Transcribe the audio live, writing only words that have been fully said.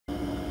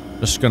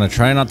Just gonna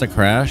try not to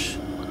crash.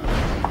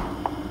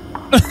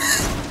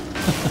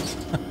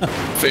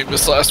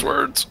 Famous last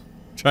words.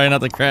 Try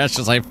not to crash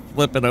as I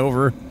flip it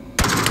over.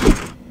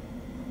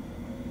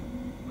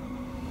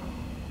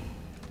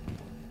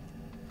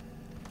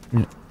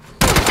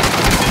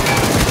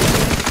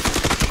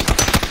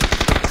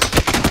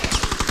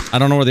 I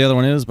don't know where the other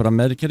one is, but I'm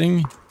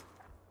medikitting.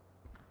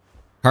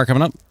 Car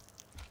coming up.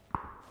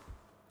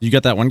 You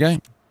got that one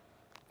guy?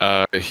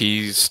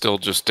 He's still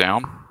just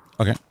down.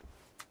 Okay.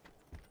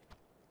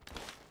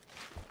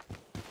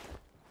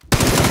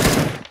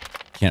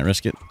 Can't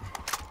risk it.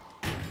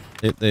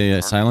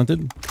 They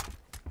silented.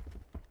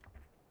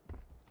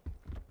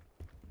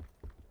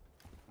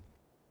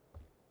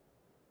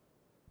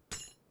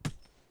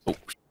 Oh,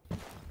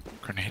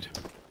 grenade.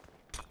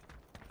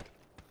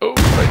 Oh,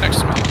 right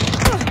next to me.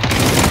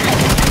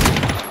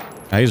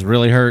 He's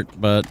really hurt,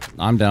 but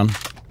I'm down.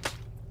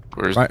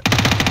 Where's... Right.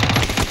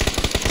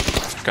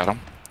 Got him.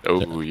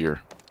 Oh,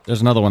 you're...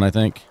 There's another one, I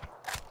think.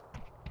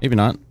 Maybe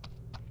not.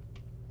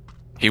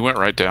 He went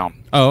right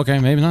down. Oh, okay.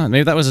 Maybe not.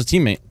 Maybe that was his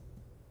teammate.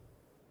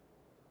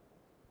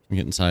 Let me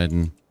get inside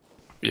and...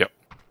 Yep.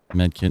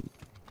 Medkit.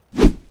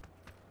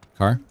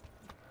 Car.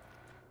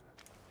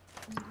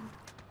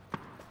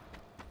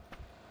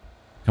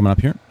 Coming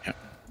up here? Yep.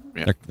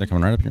 Yep. They're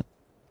coming right up here.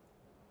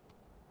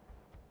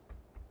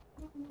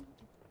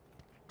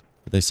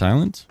 Are they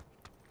silent?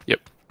 Yep.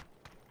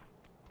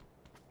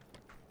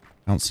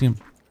 I don't see them.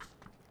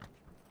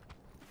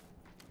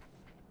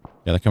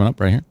 Yeah, they're coming up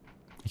right here.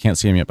 I can't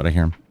see them yet, but I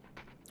hear them.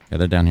 Yeah,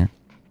 they're down here.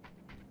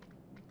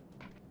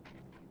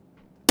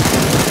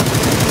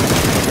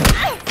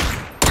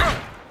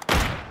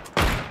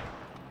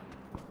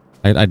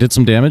 I did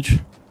some damage.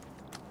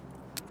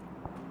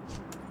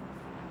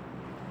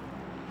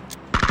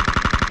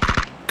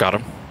 Got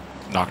him.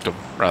 Knocked him,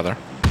 rather.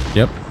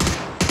 Yep.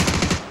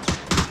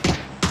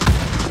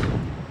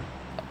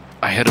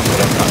 I hit him,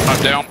 but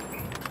I'm down.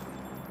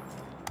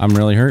 I'm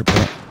really hurt,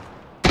 but...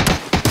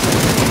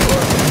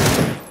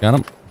 Got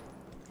him.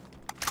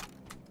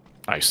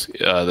 Nice.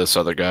 This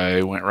other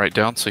guy went right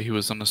down, so he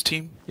was on his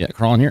team. Yeah,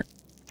 crawling here.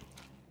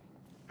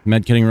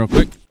 Med kitting real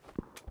quick.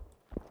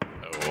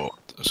 Oh,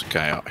 there's a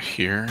guy out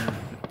here,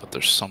 but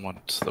there's someone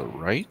to the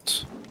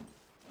right.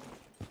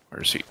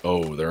 Where is he?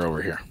 Oh, they're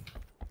over here.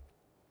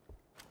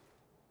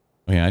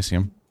 Oh yeah, I see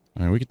him.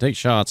 I mean, we could take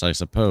shots, I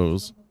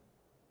suppose.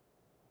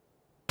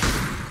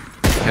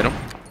 Hit him.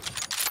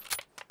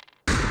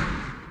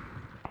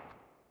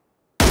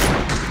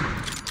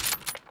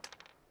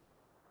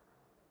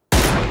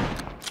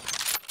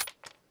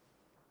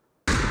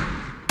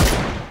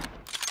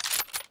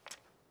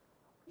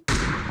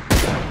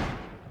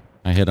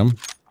 I hit him.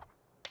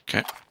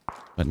 Okay.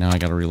 But now I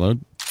gotta reload.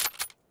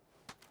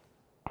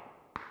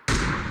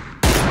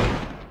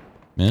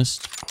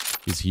 Missed.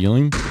 He's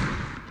healing.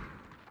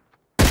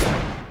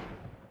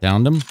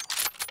 Downed him.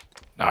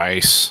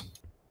 Nice.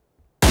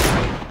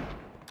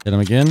 Hit him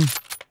again.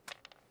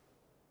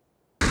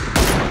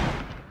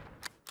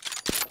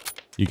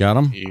 You got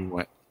him? He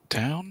went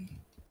down.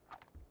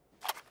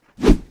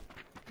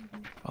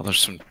 Oh, there's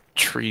some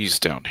trees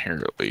down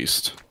here at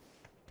least.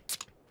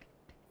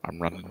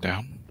 I'm running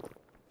down.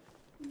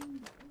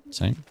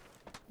 Same.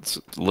 It's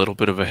a little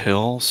bit of a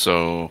hill,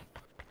 so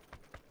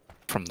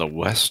from the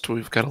west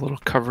we've got a little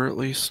cover at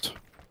least.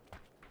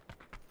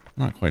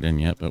 Not quite in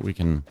yet, but we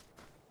can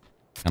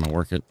kind of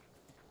work it.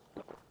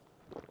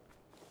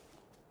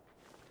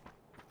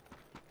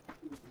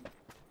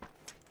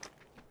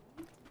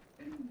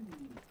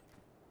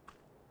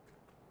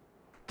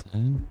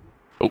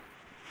 Oh,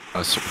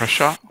 a suppress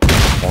shot?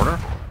 Mortar?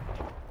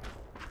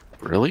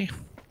 Really?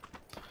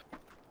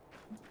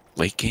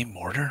 Late game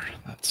mortar?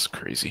 That's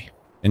crazy.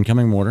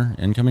 Incoming mortar.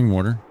 Incoming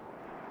mortar.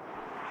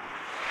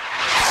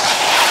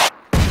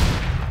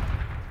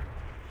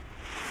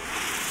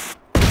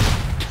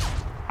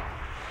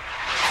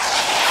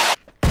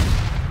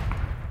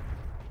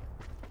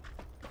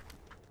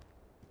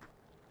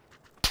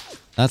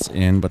 That's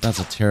in, but that's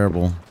a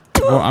terrible...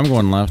 Oh, I'm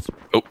going left.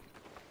 Oh.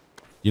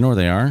 You know where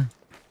they are?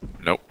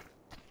 Nope.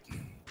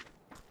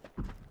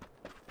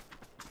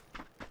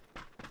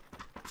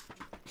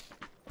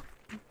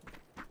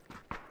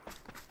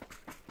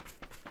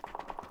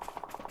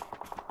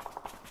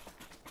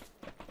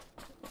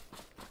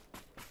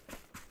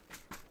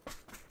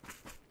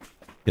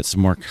 Get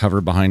some more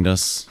cover behind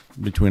us,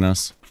 between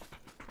us.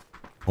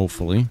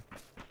 Hopefully.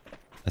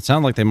 It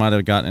sounded like they might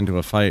have gotten into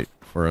a fight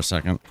for a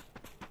second.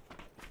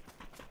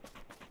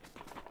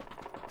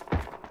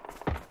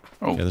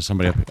 Oh. Yeah, there's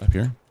somebody up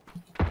here.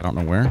 I don't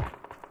know where.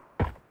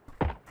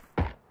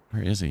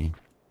 Where is he?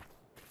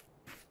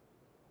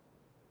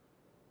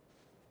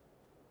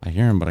 I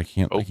hear him, but I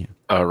can't. Oh, I can't.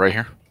 right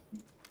here.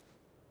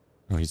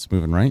 Oh, he's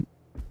moving right.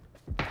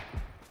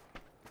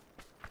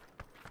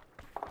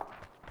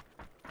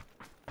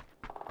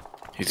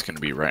 He's gonna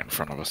be right in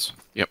front of us.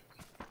 Yep.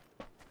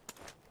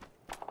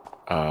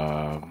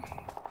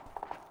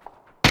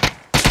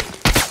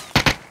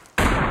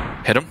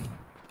 Hit him.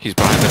 He's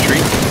behind the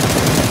tree.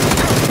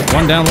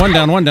 One down, one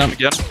down, one down.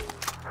 Again.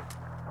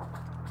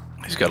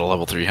 He's got a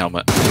level 3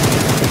 helmet.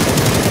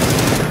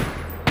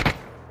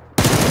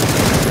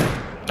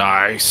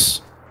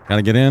 Nice.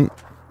 Gotta get in.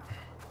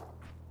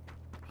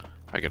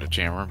 I got a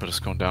jammer, but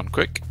it's going down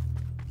quick.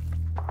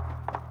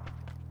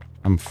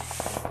 I'm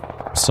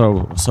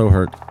so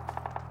hurt.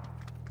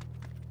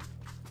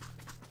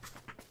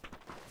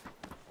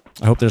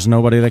 I hope there's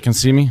nobody that can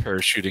see me.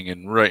 Parachuting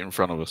in right in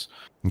front of us.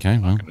 Okay,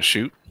 well. I'm gonna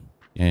shoot.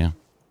 Yeah. I'm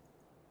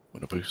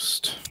gonna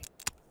boost.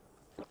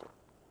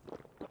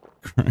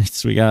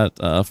 Christ, we got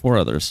 4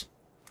 others.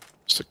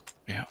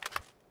 Yeah.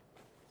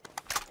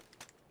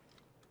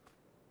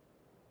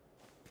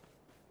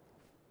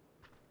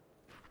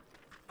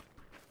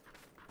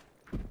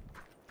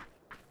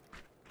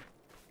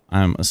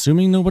 I'm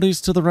assuming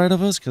nobody's to the right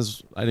of us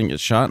because I didn't get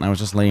shot and I was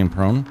just laying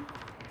prone.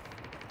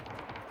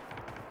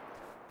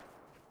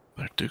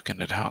 They're duking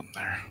it out in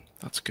there.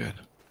 That's good.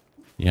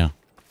 Yeah.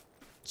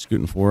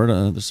 Scooting forward.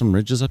 There's some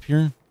ridges up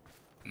here.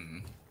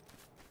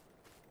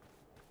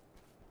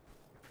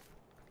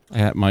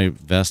 My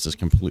vest is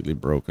completely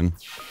broken.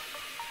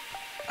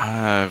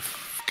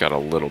 I've got a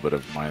little bit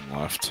of mine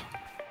left.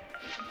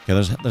 Okay,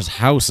 there's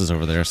houses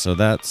over there, so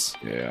that's...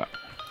 Yeah.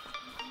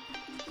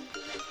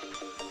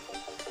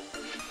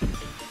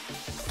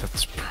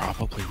 That's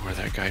probably where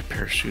that guy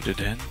parachuted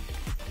in.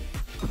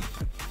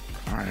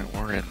 Alright,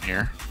 we're in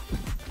here.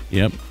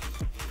 Yep.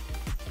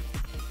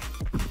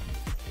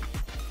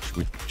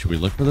 Should we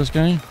look for this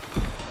guy?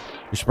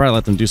 We should probably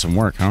let them do some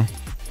work, huh?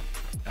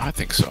 I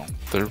think so.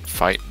 They're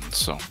fighting,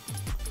 so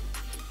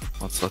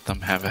let's let them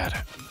have at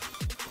it.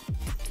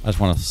 I just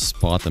want to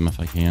spot them if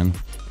I can.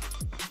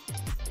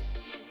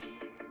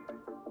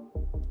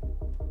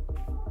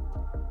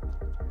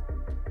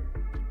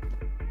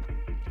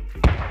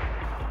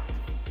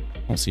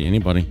 I don't see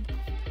anybody.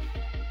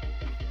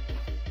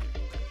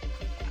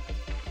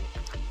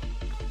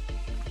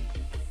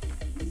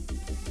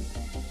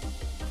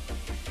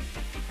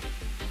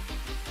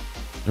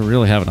 They're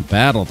really having a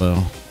battle,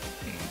 though.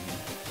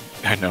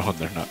 I know, and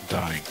they're not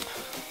dying.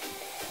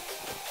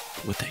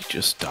 Would they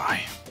just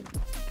die?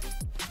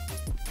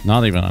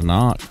 Not even a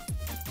knock.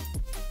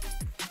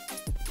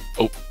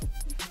 Oh.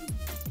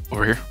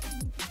 Over here.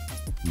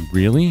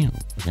 Really?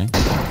 Okay.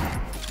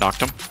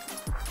 Knocked him.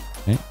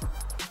 Okay.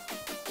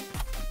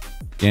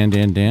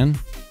 Dan.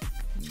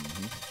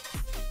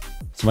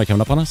 Somebody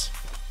coming up on us?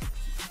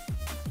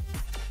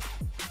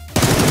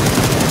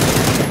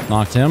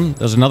 Knocked him.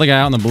 There's another guy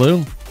out in the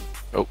blue.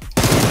 Oh.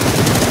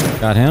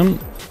 Got him.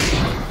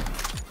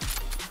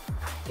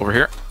 Over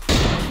here.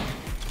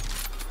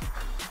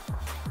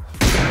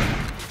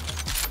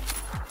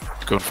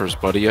 Going for his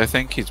buddy, I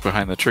think. He's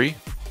behind the tree.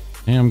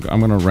 Hey, I'm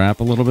going to wrap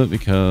a little bit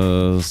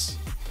because...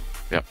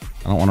 Yep.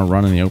 I don't want to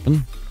run in the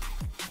open.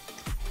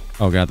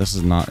 Oh god, this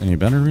is not any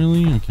better,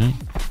 really? Okay.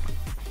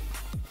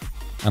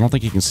 I don't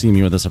think he can see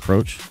me with this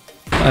approach.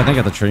 I think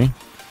at the tree.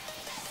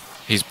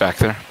 He's back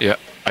there. Yeah,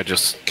 I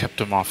just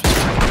kept him off.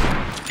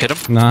 Hit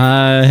him.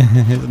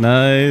 Nice.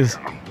 Nice.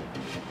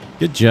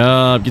 Good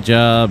job.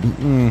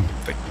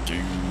 Thank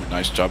you.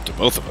 Nice job to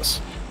both of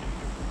us.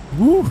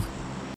 Woo.